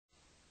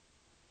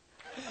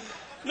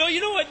No,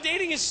 you know what?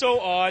 Dating is so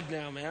odd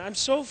now, man. I'm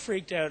so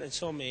freaked out and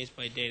so amazed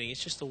by dating.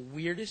 It's just the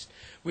weirdest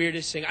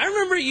thing. I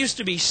remember it used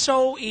to be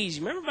so easy.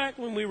 Remember back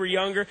when we were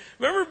younger?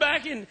 Remember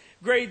back in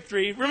grade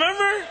 3?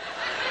 Remember?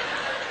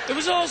 It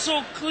was all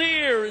so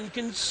clear and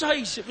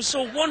concise. It was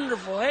so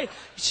wonderful, hey? You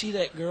see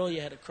that girl you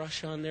had a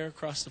crush on there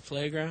across the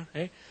playground,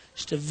 hey?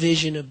 Just a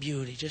vision of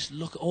beauty. Just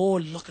look at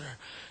her.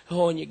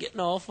 Oh, and you're getting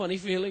all funny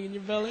feeling in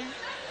your belly.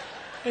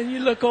 And you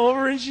look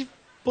over and she's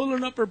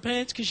pulling up her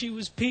pants because she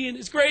was peeing.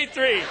 It's grade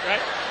 3,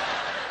 right?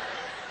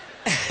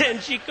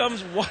 And she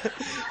comes,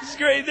 it's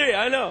grade 3,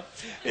 I know.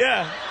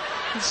 Yeah,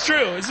 it's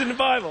true. It's in the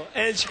Bible.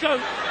 And she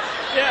comes,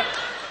 yeah.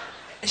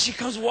 And she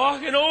comes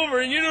walking over,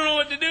 and you don't know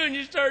what to do, and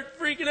you start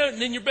freaking out.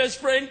 And then your best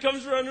friend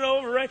comes running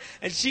over, right?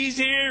 And she's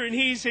here, and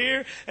he's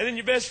here. And then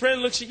your best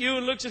friend looks at you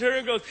and looks at her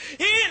and goes,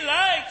 he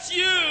likes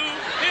you,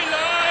 he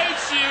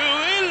likes you,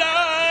 he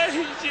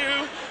likes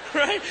you,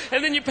 right?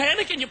 And then you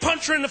panic, and you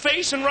punch her in the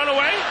face and run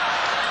away.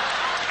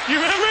 You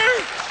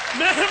remember?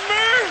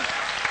 Remember?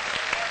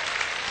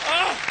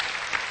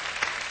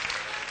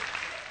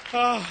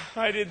 Oh,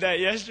 I did that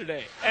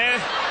yesterday.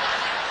 And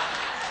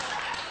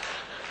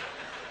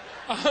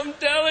I'm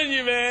telling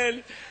you,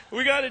 man,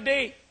 we got a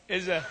date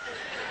as a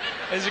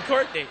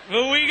court date.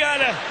 But we got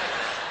to...